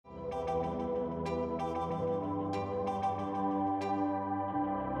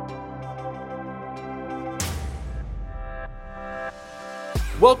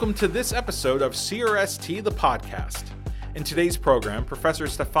Welcome to this episode of CRST, the podcast. In today's program, Professor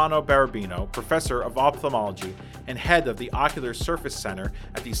Stefano Berabino, Professor of Ophthalmology and Head of the Ocular Surface Center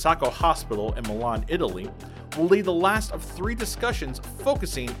at the Sacco Hospital in Milan, Italy, will lead the last of three discussions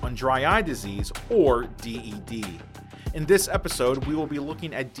focusing on dry eye disease, or DED. In this episode, we will be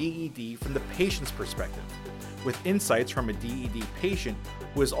looking at DED from the patient's perspective, with insights from a DED patient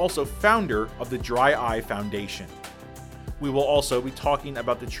who is also founder of the Dry Eye Foundation. We will also be talking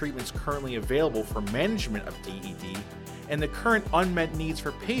about the treatments currently available for management of DED and the current unmet needs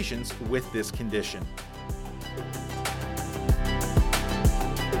for patients with this condition.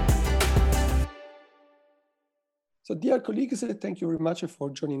 So, dear colleagues, thank you very much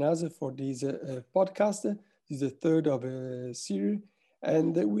for joining us for this podcast. This is the third of a series,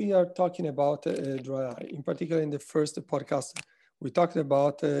 and we are talking about dry eye. In particular, in the first podcast, we talked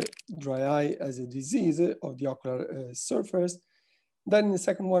about dry eye as a disease of the ocular surface. Then in the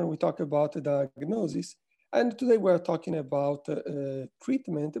second one, we talked about the diagnosis. And today we're talking about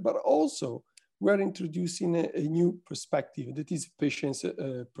treatment, but also we're introducing a new perspective, that is patient's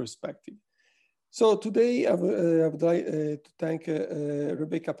perspective. So today I would like to thank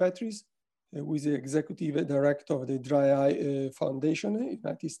Rebecca Petris, who is the Executive Director of the Dry Eye Foundation in the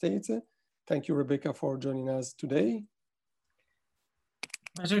United States. Thank you, Rebecca, for joining us today.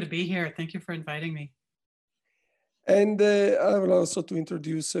 Pleasure to be here. Thank you for inviting me. And I will also to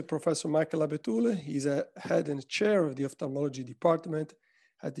introduce Professor Michael Labetul. He's a head and chair of the ophthalmology department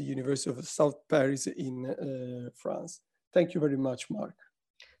at the University of South Paris in France. Thank you very much, Mark.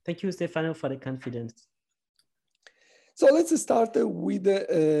 Thank you, Stefano, for the confidence. So let's start with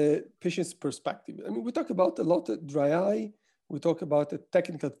the patient's perspective. I mean, we talk about a lot of dry eye. We talk about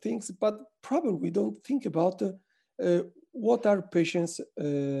technical things, but probably we don't think about what are patients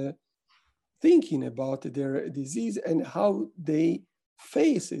thinking about their disease and how they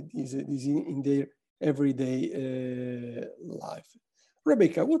face this disease in their everyday life.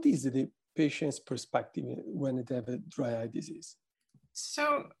 Rebecca, what is the patient's perspective when they have a dry eye disease?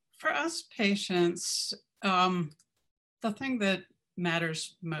 So for us patients, the thing that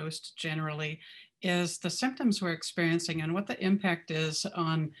matters most generally is the symptoms we're experiencing and what the impact is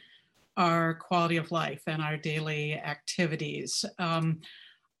on our quality of life and our daily activities.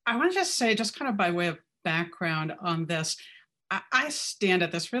 I want to just say, just kind of by way of background on this, I stand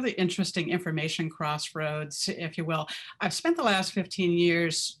at this really interesting information crossroads, if you will. I've spent the last 15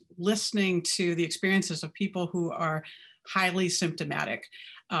 years listening to the experiences of people who are highly symptomatic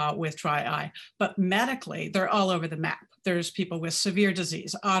with dry eye, but medically, they're all over the map. There's people with severe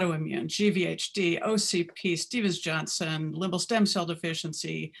disease, autoimmune, GVHD, OCP, Stevens-Johnson, limbal stem cell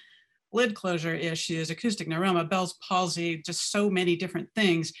deficiency, lid closure issues, acoustic neuroma, Bell's palsy, just so many different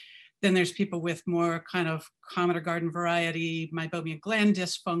things. Then there's people with more kind of common or garden variety, meibomian gland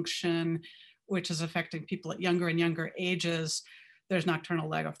dysfunction, which is affecting people at younger and younger ages. There's nocturnal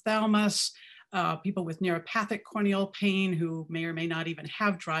lagophthalmos, people with neuropathic corneal pain who may or may not even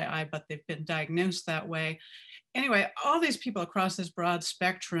have dry eye, but they've been diagnosed that way. Anyway, all these people across this broad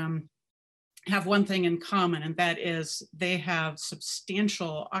spectrum have one thing in common, and that is they have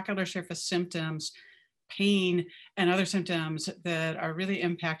substantial ocular surface symptoms, pain, and other symptoms that are really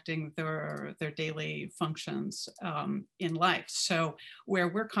impacting their daily functions in life. So where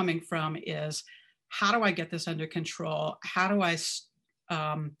we're coming from is, how do I get this under control? How do I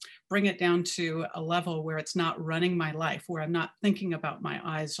bring it down to a level where it's not running my life, where I'm not thinking about my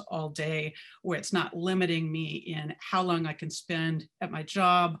eyes all day, where it's not limiting me in how long I can spend at my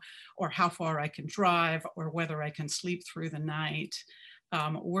job, or how far I can drive, or whether I can sleep through the night.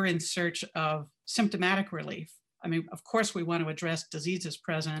 We're in search of symptomatic relief. I mean, of course, we want to address diseases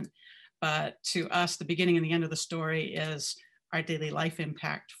present, but to us, the beginning and the end of the story is our daily life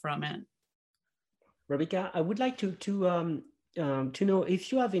impact from it. Rebecca, I would like to know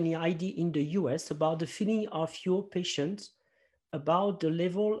if you have any idea in the US about the feeling of your patients about the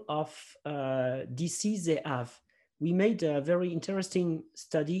level of disease they have. We made a very interesting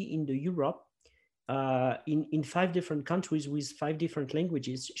study in Europe in 5 different countries with 5 different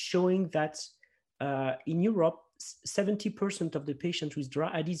languages, showing that in Europe, 70% of the patients with dry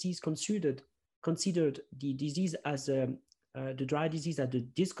eye disease considered the disease as the dry eye disease as a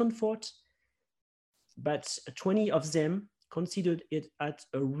discomfort, but 20 of them considered it as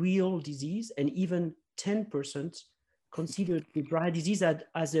a real disease, and even 10% considered the dry eye disease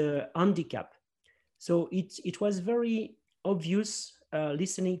as a handicap. So it was very obvious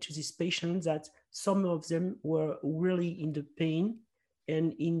listening to these patients that some of them were really in the pain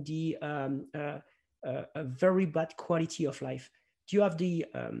and in the a very bad quality of life. Do you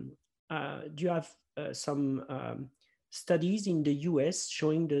have some studies in the US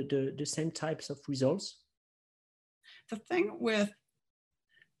showing the same types of results? The thing with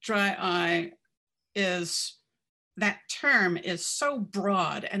dry eye is that term is so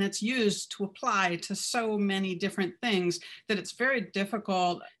broad and it's used to apply to so many different things that it's very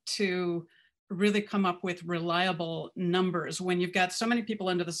difficult to really come up with reliable numbers when you've got so many people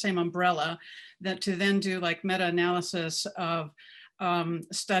under the same umbrella, that to then do like meta-analysis of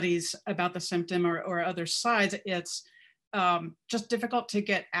studies about the symptom or other sides, it's just difficult to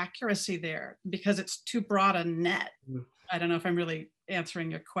get accuracy there because it's too broad a net. I don't know if I'm really answering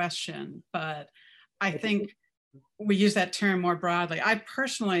your question, but I think we use that term more broadly. I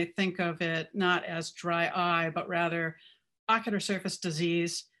personally think of it not as dry eye, but rather ocular surface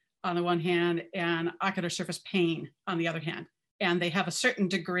disease on the one hand and ocular surface pain on the other hand. And they have a certain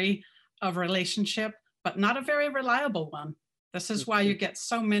degree of relationship, but not a very reliable one. This is why you get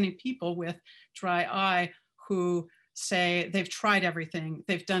so many people with dry eye who say they've tried everything,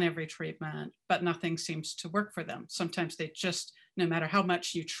 they've done every treatment, but nothing seems to work for them. Sometimes they just, no matter how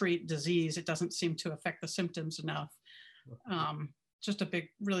much you treat disease, it doesn't seem to affect the symptoms enough. Just a big,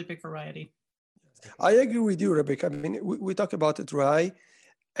 really big variety. I agree with you, Rebecca. I mean, we talk about dry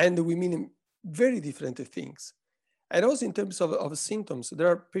and we mean very different things. And also in terms of symptoms, there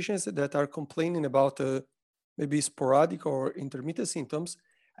are patients that are complaining about maybe sporadic or intermittent symptoms,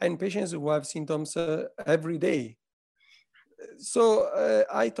 and patients who have symptoms every day. So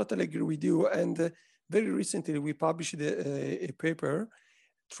I totally agree with you. And very recently, we published a paper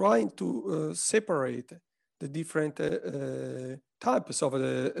trying to separate the different types of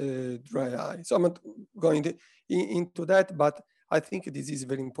dry eye. So I'm not going into that, but I think this is a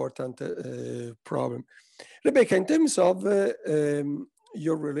very important problem. Rebecca, in terms of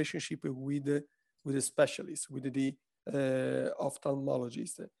your relationship with the specialist, with the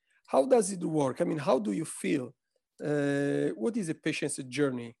ophthalmologist, how does it work? I mean, how do you feel? What is a patient's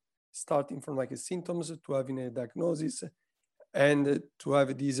journey, starting from like symptoms to having a diagnosis and to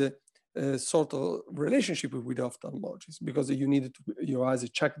have this sort of relationship with the ophthalmologist, because you need to your eyes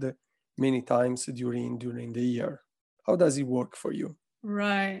checked many times during the year. How does it work for you?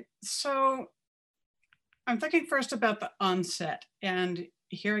 Right. So I'm thinking first about the onset. And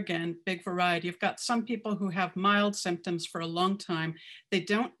here again, big variety. You've got some people who have mild symptoms for a long time. They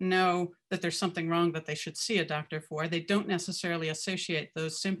don't know that there's something wrong that they should see a doctor for. They don't necessarily associate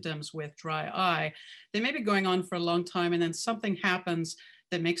those symptoms with dry eye. They may be going on for a long time, and then something happens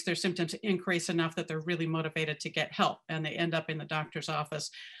that makes their symptoms increase enough that they're really motivated to get help, and they end up in the doctor's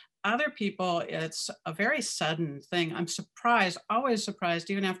office. Other people, it's a very sudden thing. I'm surprised, always surprised,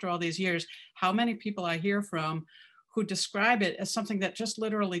 even after all these years, how many people I hear from who describe it as something that just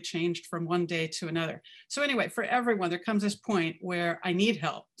literally changed from one day to another. So anyway, for everyone, there comes this point where I need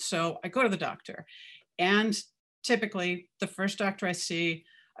help. So I go to the doctor. And typically, the first doctor I see,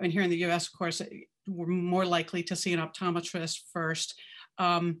 I mean, here in the US, of course, we're more likely to see an optometrist first.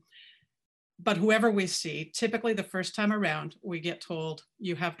 But whoever we see, typically the first time around, we get told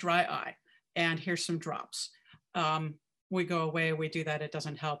you have dry eye and here's some drops. We go away, we do that, it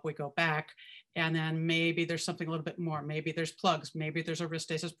doesn't help, we go back. And then maybe there's something a little bit more. Maybe there's plugs, maybe there's a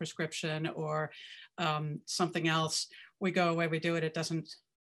Restasis prescription or something else. We go away, we do it, it doesn't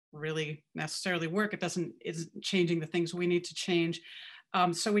really necessarily work. Isn't changing the things we need to change.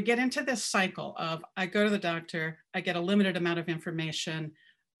 So we get into this cycle of I go to the doctor, I get a limited amount of information,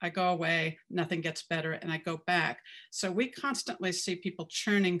 I go away, nothing gets better, and I go back. So we constantly see people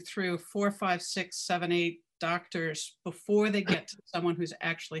churning through 4, 5, 6, 7, 8 doctors before they get to someone who's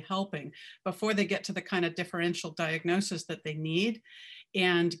actually helping, before they get to the kind of differential diagnosis that they need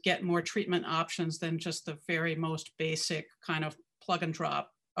and get more treatment options than just the very most basic kind of plug and drop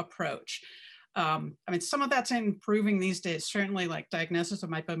approach. I mean, some of that's improving these days, certainly like diagnosis of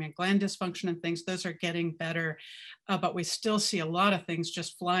meibomian gland dysfunction and things, those are getting better, but we still see a lot of things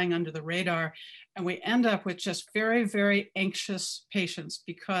just flying under the radar. And we end up with just very, very anxious patients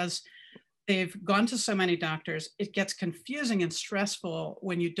because they've gone to so many doctors. It gets confusing and stressful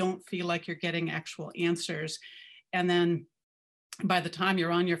when you don't feel like you're getting actual answers. And then by the time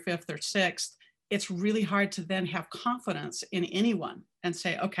you're on your 5th or 6th, it's really hard to then have confidence in anyone and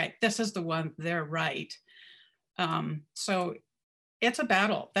say, okay, this is the one, they're right. So it's a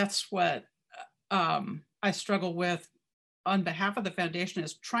battle. That's what I struggle with on behalf of the foundation,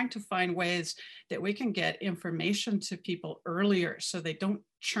 is trying to find ways that we can get information to people earlier so they don't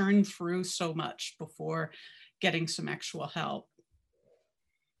churn through so much before getting some actual help.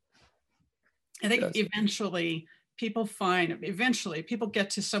 I think eventually people get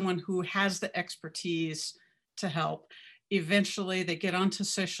to someone who has the expertise to help. eventually they get onto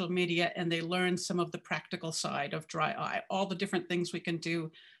social media and they learn some of the practical side of dry eye, all the different things we can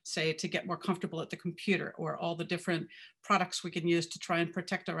do, say, to get more comfortable at the computer, or all the different products we can use to try and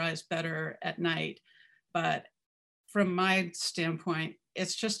protect our eyes better at night. But from my standpoint,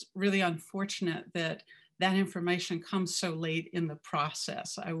 it's just really unfortunate that that information comes so late in the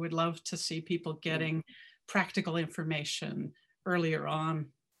process. I would love to see people getting practical information earlier on.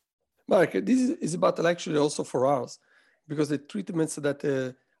 Mark, this is about actually also for us, because the treatments that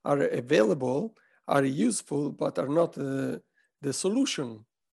are available are useful, but are not the solution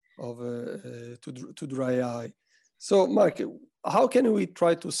of to dry eye. So, Mark, how can we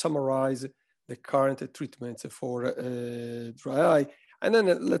try to summarize the current treatments for dry eye? And then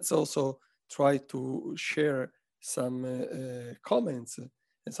let's also try to share some comments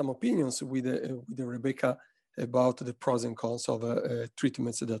and some opinions with Rebecca about the pros and cons of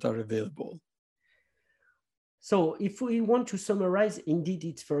treatments that are available. So if we want to summarize, indeed,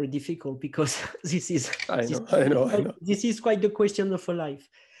 it's very difficult because this is, I know. This is quite the question of a life.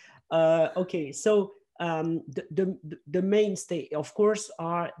 Okay, so the mainstay, of course,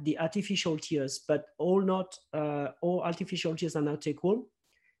 are the artificial tears, but all artificial tears are not equal,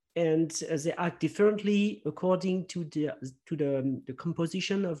 and they act differently according to the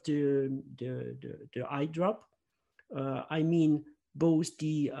composition of the eye drop. I mean, both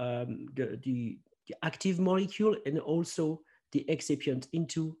the active molecule and also the excipient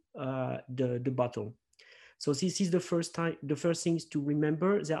into the bottle. So this is the first things to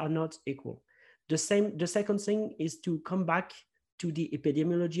remember. They are not equal. The second thing is to come back to the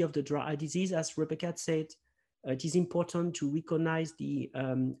epidemiology of the dry eye disease. As Rebecca said, it is important to recognize the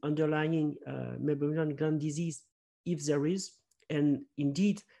underlying mammalian gland disease if there is. And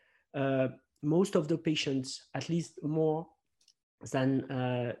indeed, most of the patients, at least more than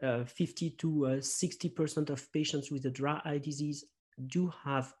 50 to 60% of patients with a dry eye disease do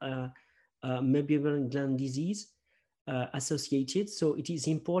have mammalian gland disease associated. So it is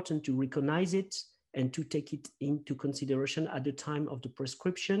important to recognize it and to take it into consideration at the time of the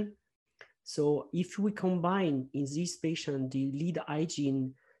prescription. So if we combine in this patient the lead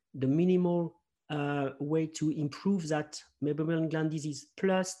hygiene, the minimal way to improve that mammalian gland disease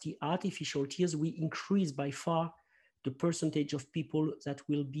plus the artificial tears, we increase by far the percentage of people that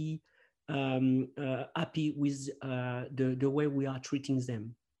will be happy with the way we are treating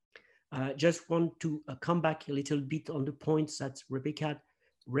them. Just want to come back a little bit on the points that Rebecca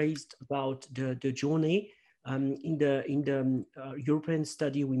raised about the journey. In the European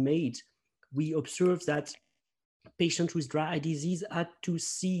study we made, we observed that patients with dry eye disease had to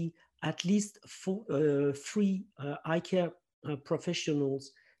see at least 3 eye care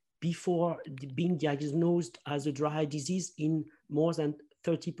professionals before being diagnosed as a dry eye disease in more than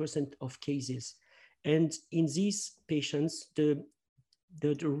 30% of cases. And in these patients, the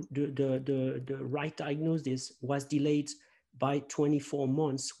right diagnosis was delayed by 24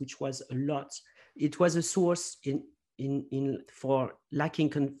 months, which was a lot. It was a source for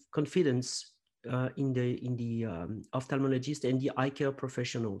lacking confidence in the ophthalmologist and the eye care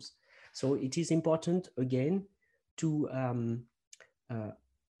professionals. So it is important again to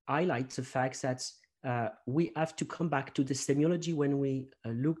highlight the fact that we have to come back to the semiology when we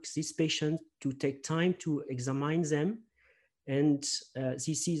look these patients, to take time to examine them. And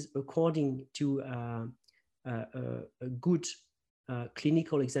this is according to a good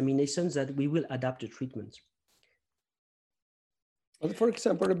clinical examinations that we will adapt the treatment. Well, for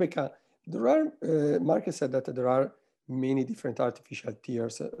example, Rebecca, there are, Mark said that there are many different artificial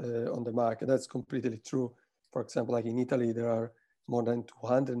tears on the market. That's completely true. For example, like in Italy, there are more than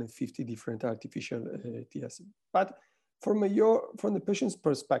 250 different artificial tears. But from the patient's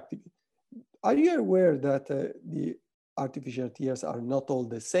perspective, are you aware that the artificial tears are not all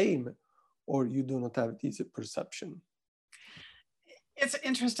the same, or you do not have this perception? It's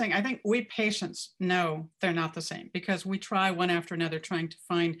interesting. I think we patients know they're not the same because we try one after another trying to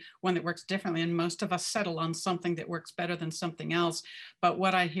find one that works differently. And most of us settle on something that works better than something else. But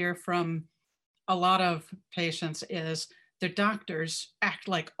what I hear from a lot of patients is their doctors act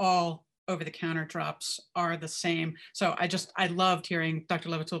like all over-the-counter drops are the same. So I loved hearing Dr.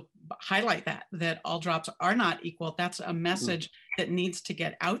 Levitul highlight that all drops are not equal. That's a message that needs to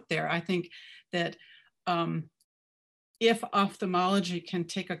get out there. I think that if ophthalmology can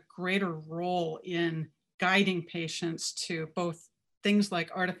take a greater role in guiding patients to both things like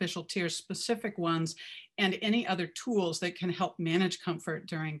artificial tears, specific ones, and any other tools that can help manage comfort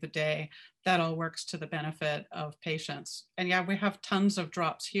during the day, that all works to the benefit of patients. And yeah, we have tons of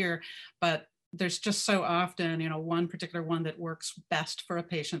drops here, but there's just so often, one particular one that works best for a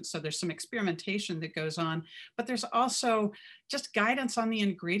patient. So there's some experimentation that goes on, but there's also just guidance on the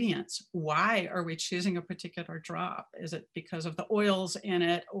ingredients. Why are we choosing a particular drop? Is it because of the oils in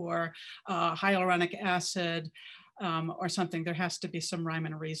it, or hyaluronic acid, or something? There has to be some rhyme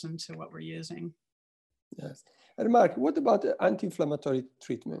and reason to what we're using. Yes. And Mark, what about anti-inflammatory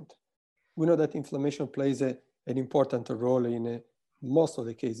treatment? We know that inflammation plays an important role in most of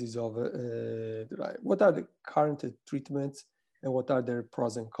the cases of dry. What are the current treatments and what are their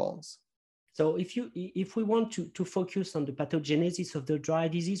pros and cons? So if we want to focus on the pathogenesis of the dry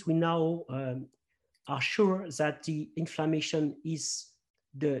disease, we now are sure that the inflammation is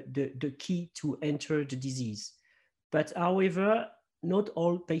the key to enter the disease. But however, not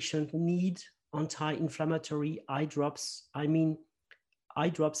all patients need anti-inflammatory eye drops. I mean, eye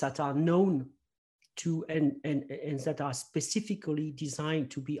drops that are known to and that are specifically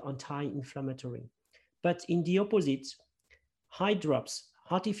designed to be anti-inflammatory. But in the opposite, eye drops,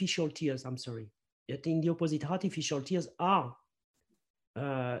 artificial tears, in the opposite, artificial tears are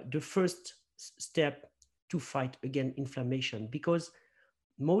the first step to fight against inflammation, because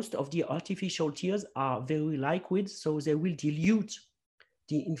most of the artificial tears are very liquid, so they will dilute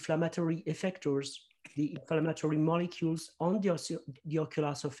the inflammatory effectors, the inflammatory molecules on the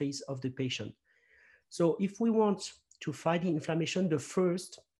ocular surface of the patient. So if we want to fight the inflammation, the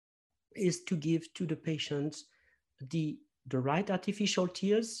first is to give to the patient the right artificial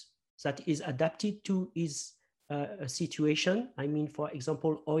tears that is adapted to his situation. I mean, for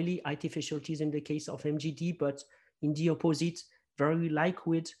example, oily artificial tears in the case of MGD, but in the opposite, very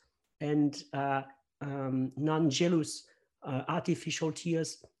liquid and non-jealous artificial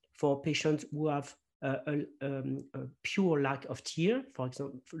tears for patients who have a pure lack of tear, for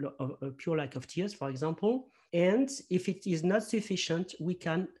example, a pure lack of tears, for example. And if it is not sufficient, we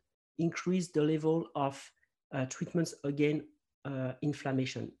can increase the level of treatments against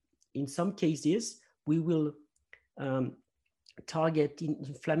inflammation. In some cases, we will target the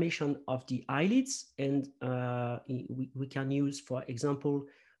inflammation of the eyelids, and we can use, for example,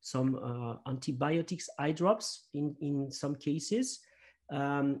 some antibiotics eye drops in some cases.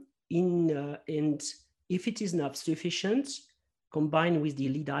 And if it is not sufficient, combined with the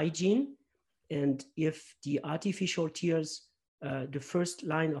lid hygiene, and if the artificial tears, the first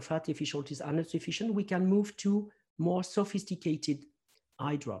line of artificial tears are not sufficient, we can move to more sophisticated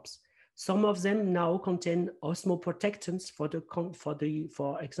eye drops. Some of them now contain osmoprotectants for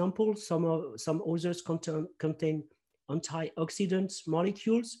example, some others contain antioxidant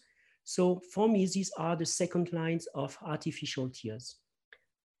molecules. So for me, these are the second lines of artificial tears.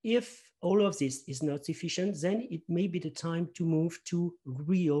 If all of this is not sufficient, then it may be the time to move to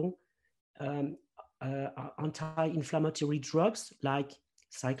real anti-inflammatory drugs like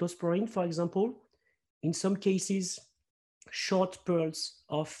cyclosporine, for example. In some cases, short pearls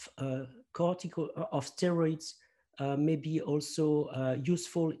of steroids may be also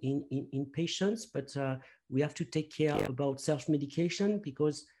useful in patients, but we have to take care about self-medication,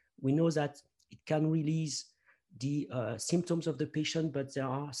 because we know that it can release the symptoms of the patient, but there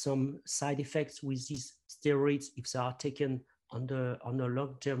are some side effects with these steroids if they are taken on a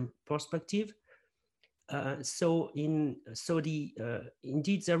long-term perspective.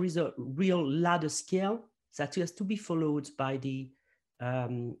 Indeed, there is a real ladder scale that has to be followed by the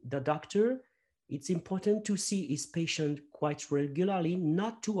doctor. It's important to see his patient quite regularly,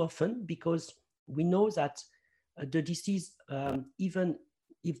 not too often, because we know that the disease, even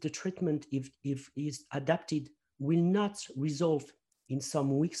if the treatment if is adapted, will not resolve in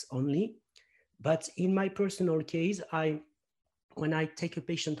some weeks only. But in my personal case, when I take a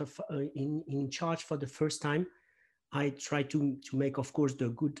patient in charge for the first time, I try to make, of course, the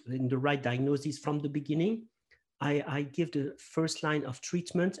good and the right diagnosis from the beginning. I give the first line of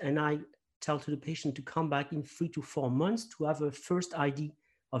treatment, and I tell to the patient to come back in 3 to 4 months to have a first idea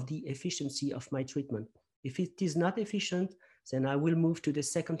of the efficiency of my treatment. If it is not efficient, then I will move to the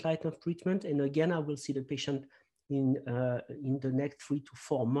second line of treatment, and again, I will see the patient in the next 3 to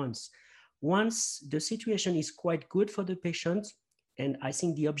 4 months. Once the situation is quite good for the patient, and I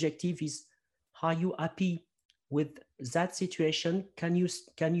think the objective is, are you happy with that situation? Can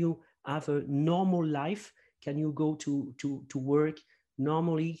you have a normal life? Can you go to work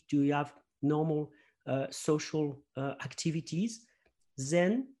normally? Do you have normal social activities?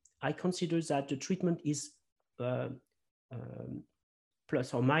 Then I consider that the treatment is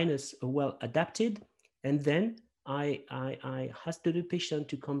plus or minus well adapted, and then I ask the patient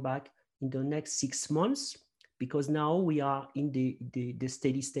to come back in the next 6 months, because now we are in the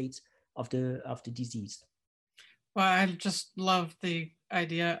steady state of the disease. Well, I just love the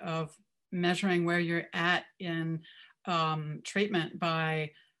idea of measuring where you're at in treatment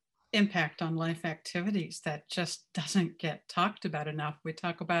by impact on life activities, that just doesn't get talked about enough. We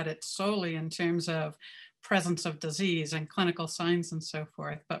talk about it solely in terms of presence of disease and clinical signs and so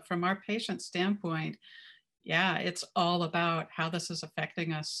forth. But from our patient standpoint, yeah, it's all about how this is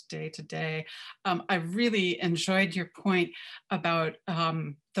affecting us day to day. I really enjoyed your point about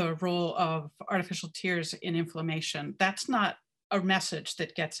the role of artificial tears in inflammation. That's not a message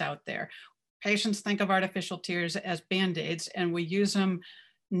that gets out there. Patients think of artificial tears as Band-Aids, and we use them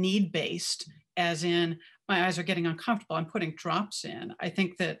need-based, as in, my eyes are getting uncomfortable, I'm putting drops in. I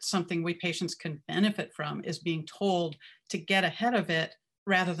think that something we patients can benefit from is being told to get ahead of it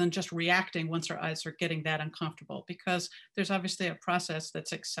rather than just reacting once our eyes are getting that uncomfortable, because there's obviously a process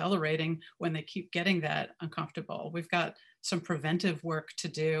that's accelerating when they keep getting that uncomfortable. We've got some preventive work to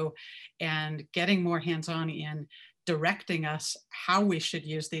do, and getting more hands-on in directing us how we should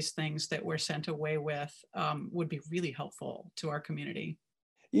use these things that we're sent away with would be really helpful to our community.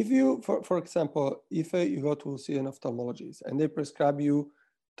 If you, for example, if you go to see an ophthalmologist and they prescribe you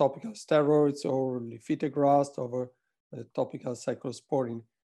topical steroids or lifitegrast or topical cyclosporin,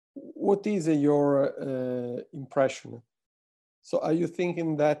 what is your impression? So are you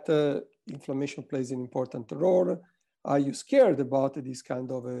thinking that inflammation plays an important role? Are you scared about this kind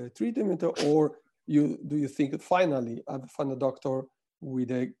of treatment, or do you think finally I've found a doctor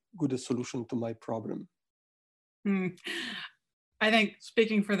with a good solution to my problem? I think,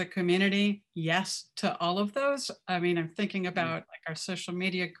 speaking for the community, yes to all of those. I mean, I'm thinking about like our social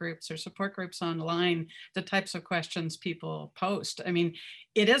media groups or support groups online, the types of questions people post. I mean,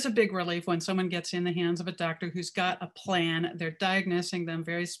 it is a big relief when someone gets in the hands of a doctor who's got a plan. They're diagnosing them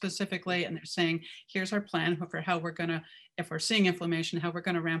very specifically, and they're saying, here's our plan for how we're gonna, if we're seeing inflammation, how we're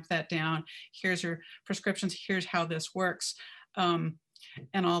gonna ramp that down. Here's your prescriptions, here's how this works, and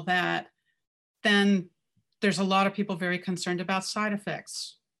all that. Then there's a lot of people very concerned about side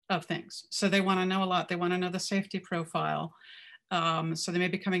effects of things. So they want to know a lot. They want to know the safety profile. So they may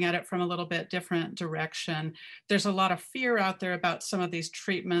be coming at it from a little bit different direction. There's a lot of fear out there about some of these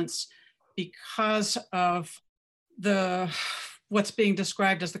treatments because of what's being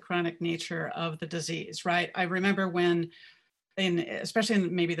described as the chronic nature of the disease, right? I remember when, especially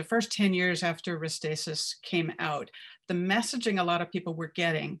in maybe the first 10 years after Restasis came out, the messaging a lot of people were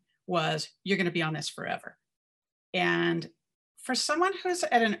getting was, you're going to be on this forever. And for someone who's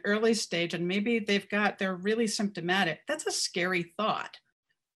at an early stage and maybe they're really symptomatic, that's a scary thought,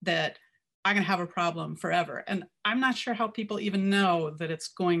 that I'm going to have a problem forever. And I'm not sure how people even know that it's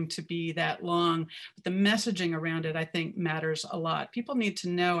going to be that long. But the messaging around it, I think, matters a lot. People need to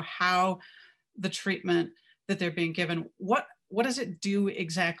know how the treatment that they're being given, what does it do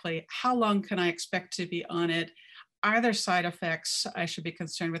exactly? How long can I expect to be on it? Are there side effects I should be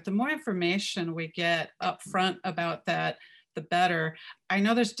concerned with? The more information we get up front about that, the better. I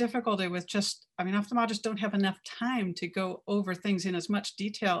know there's difficulty with ophthalmologists don't have enough time to go over things in as much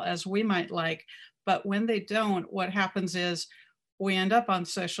detail as we might like. But when they don't, what happens is we end up on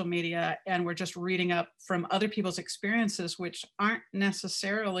social media and we're just reading up from other people's experiences, which aren't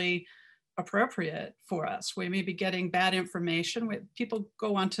necessarily appropriate for us. We may be getting bad information. People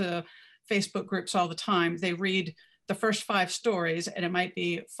go onto Facebook groups all the time. They read the first 5 stories, and it might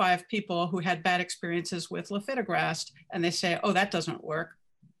be 5 people who had bad experiences with lifitegrast, and they say, oh, that doesn't work,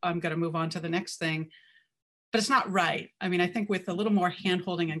 I'm going to move on to the next thing. But it's not right. I mean, I think with a little more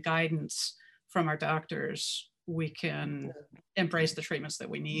hand-holding and guidance from our doctors, we can embrace the treatments that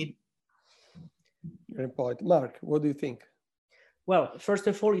we need. Great point. Mark, what do you think? Well, first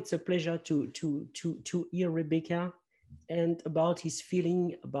of all, it's a pleasure to hear Rebecca and about his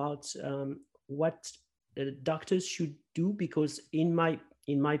feeling about what doctors should do, because in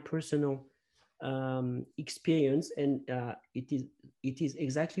my personal experience, and it is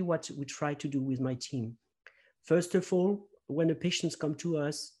exactly what we try to do with my team. First of all, when the patients come to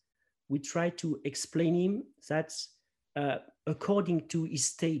us, we try to explain him that according to his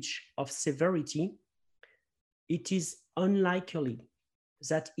stage of severity, it is unlikely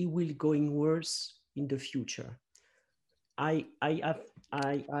that he will going worse in the future. I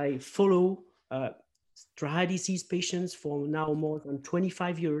follow dry eye disease patients for now more than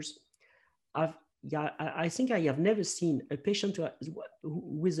 25 years. I think I have never seen a patient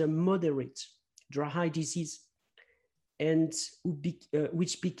with a moderate dry eye disease and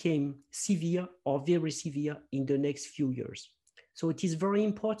which became severe or very severe in the next few years. So it is very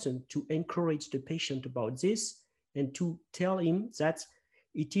important to encourage the patient about this and to tell him that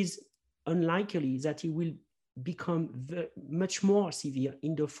it is unlikely that he will become much more severe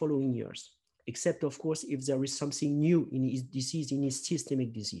in the following years, except of course if there is something new in his disease, in his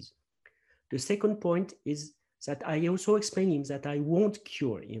systemic disease. The second point is that I also explain him that I won't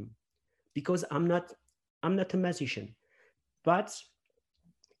cure him because I'm not a magician, but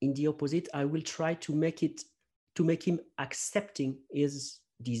in the opposite, I will try to make him accepting his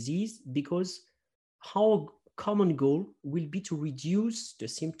disease, because our common goal will be to reduce the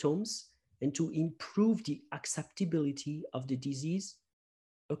symptoms and to improve the acceptability of the disease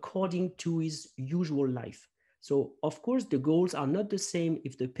according to his usual life. So of course, the goals are not the same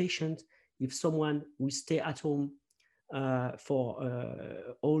if someone will stay at home for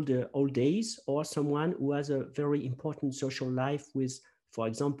all days, or someone who has a very important social life with, for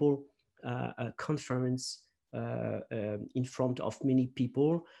example, a conference in front of many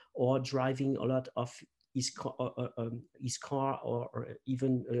people, or driving a lot of his car, or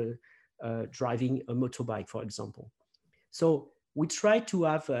even driving a motorbike, for example. So we try to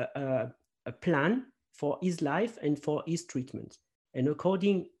have a plan for his life and for his treatment. And the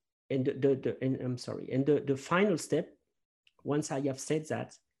final step, once I have said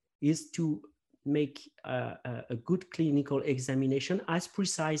that, is to make a good clinical examination as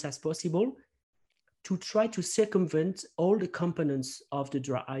precise as possible, to try to circumvent all the components of the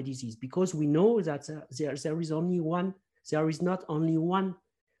dry eye disease, because we know that there is not only one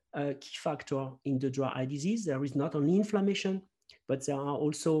key factor in the dry eye disease. There is not only inflammation, but there are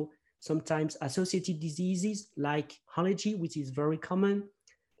also sometimes associated diseases like allergy, which is very common,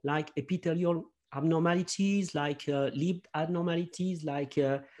 like epithelial abnormalities, like lip abnormalities, like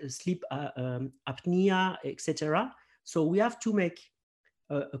sleep apnea, etc. So we have to make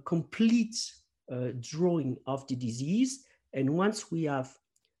a complete drawing of the disease. And once we have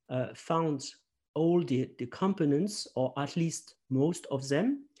found all the components, or at least most of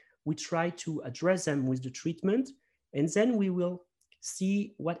them, we try to address them with the treatment, and then we will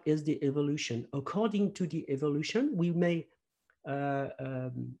see what is the evolution. According to the evolution, we may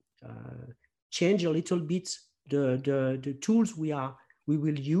change a little bit the tools we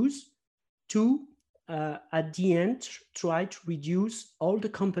will use to at the end try to reduce all the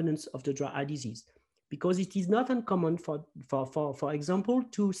components of the dry eye disease, because it is not uncommon for example,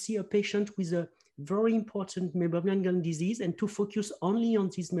 to see a patient with a very important Meibomian gland disease and to focus only on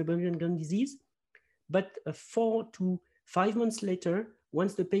this Meibomian gland disease. But 4 to 5 months later,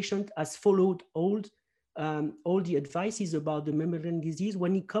 once the patient has followed all the advices about the Meibomian gland disease,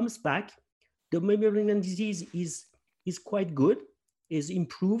 when he comes back, the Meibomian gland disease is quite good, is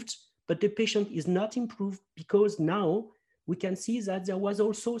improved, but the patient is not improved, because now we can see that there was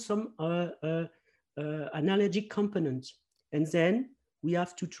also some an allergic component. And then we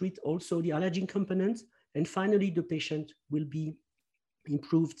have to treat also the allergic component, and finally the patient will be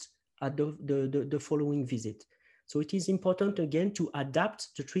improved at the following visit. So it is important again to adapt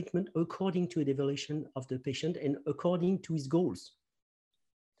the treatment according to the evaluation of the patient and according to his goals.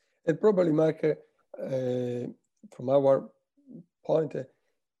 And probably, Mark, from our point,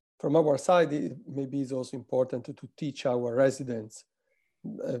 from our side, maybe it's also important to teach our residents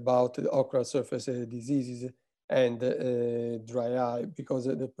about ocular surface diseases and dry eye, because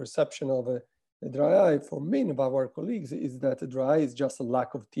the perception of dry eye for many of our colleagues is that dry eye is just a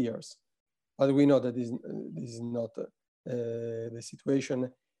lack of tears. But we know that this is not the situation,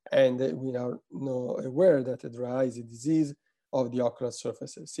 and we are aware that dry eye is a disease of the ocular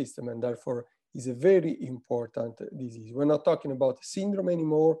surface system, and therefore is a very important disease. We're not talking about syndrome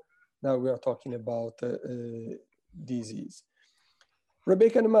anymore. Now we are talking about disease.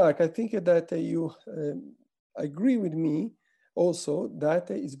 Rebecca and Mark, I think that you agree with me also that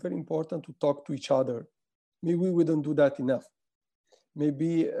it's very important to talk to each other. Maybe we don't do that enough.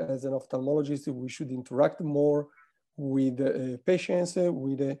 Maybe as an ophthalmologist, we should interact more with patients,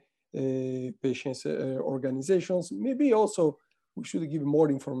 with patients' organizations. Maybe also we should give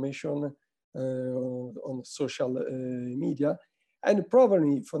more information on social media. And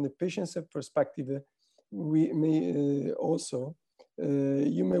probably from the patient's perspective, we may also,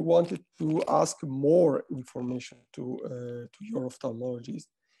 you may want to ask more information to your ophthalmologist,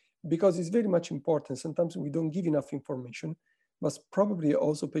 because it's very much important. Sometimes we don't give enough information, but probably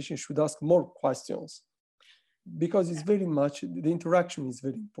also patients should ask more questions, because it's very much, the interaction is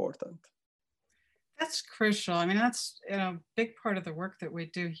very important. That's crucial. I mean, that's a big part of the work that we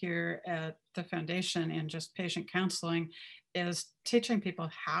do here at the foundation and just patient counseling is teaching people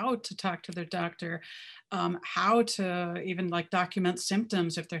how to talk to their doctor, how to even like document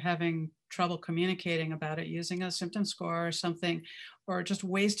symptoms if they're having trouble communicating about it, using a symptom score or something, or just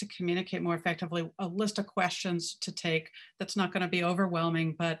ways to communicate more effectively, a list of questions to take that's not going to be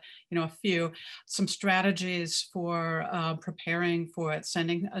overwhelming, but some strategies for preparing for it,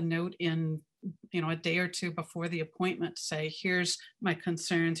 sending a note in a day or two before the appointment to say, here's my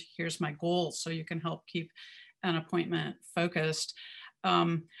concerns, here's my goals, so you can help keep an appointment focused.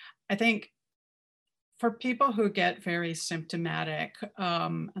 I think for people who get very symptomatic,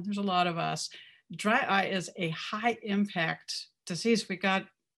 and there's a lot of us, dry eye is a high impact disease. We got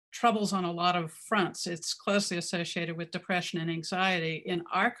troubles on a lot of fronts. It's closely associated with depression and anxiety. In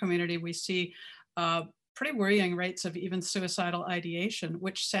our community, we see pretty worrying rates of even suicidal ideation,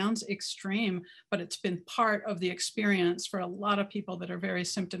 which sounds extreme, but it's been part of the experience for a lot of people that are very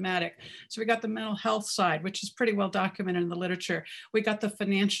symptomatic. So we got the mental health side, which is pretty well documented in the literature. We got the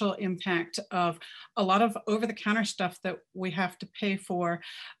financial impact of a lot of over-the-counter stuff that we have to pay for,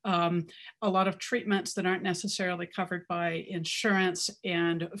 a lot of treatments that aren't necessarily covered by insurance,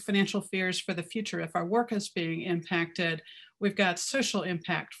 and financial fears for the future if our work is being impacted. We've got social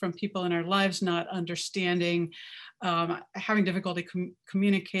impact from people in our lives not understanding, having difficulty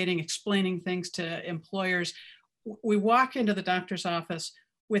communicating, explaining things to employers. We walk into the doctor's office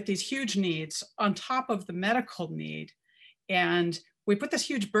with these huge needs on top of the medical need, and we put this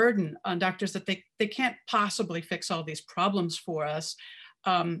huge burden on doctors that they can't possibly fix all these problems for us.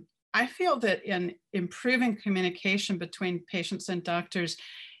 I feel that in improving communication between patients and doctors,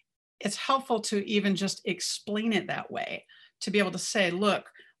 it's helpful to even just explain it that way, to be able to say, look,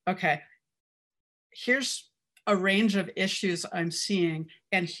 okay, here's a range of issues I'm seeing,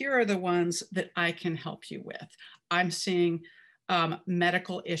 and here are the ones that I can help you with. I'm seeing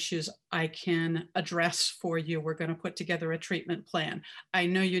medical issues I can address for you. We're going to put together a treatment plan. I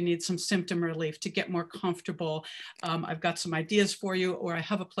know you need some symptom relief to get more comfortable. I've got some ideas for you, or I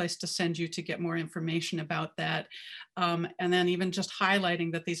have a place to send you to get more information about that. And then even just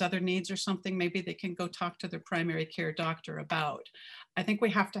highlighting that these other needs are something maybe they can go talk to their primary care doctor about. I think we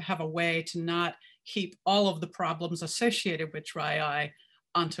have to have a way to not heap all of the problems associated with dry eye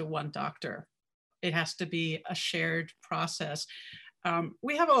onto one doctor. It has to be a shared process.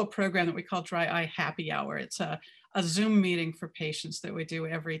 We have a program that we call Dry Eye Happy Hour. It's a Zoom meeting for patients that we do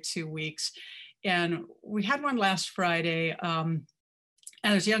every 2 weeks. And we had one last Friday, and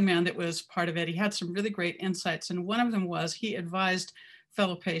there's a young man that was part of it. He had some really great insights. And one of them was he advised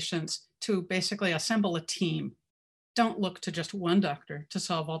fellow patients to basically assemble a team. Don't look to just one doctor to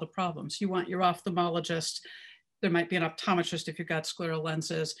solve all the problems. You want your ophthalmologist. There might be an optometrist if you've got scleral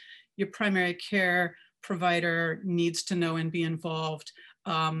lenses. Your primary care provider needs to know and be involved.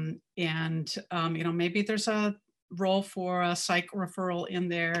 Maybe there's a role for a psych referral in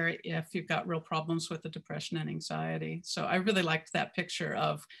there if you've got real problems with the depression and anxiety. So I really liked that picture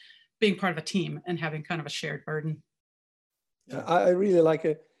of being part of a team and having kind of a shared burden. Yeah, I really like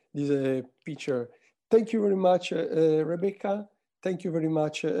this picture. Thank you very much, Rebecca. Thank you very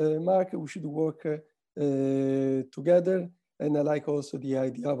much, Mark. We should work together. And I like also the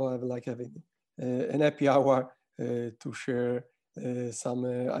idea of having an happy hour to share some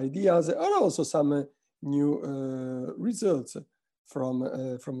ideas, or also some new results from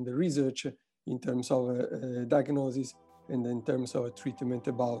the research in terms of diagnosis and in terms of treatment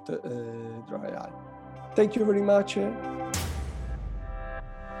about dry eye. Thank you very much.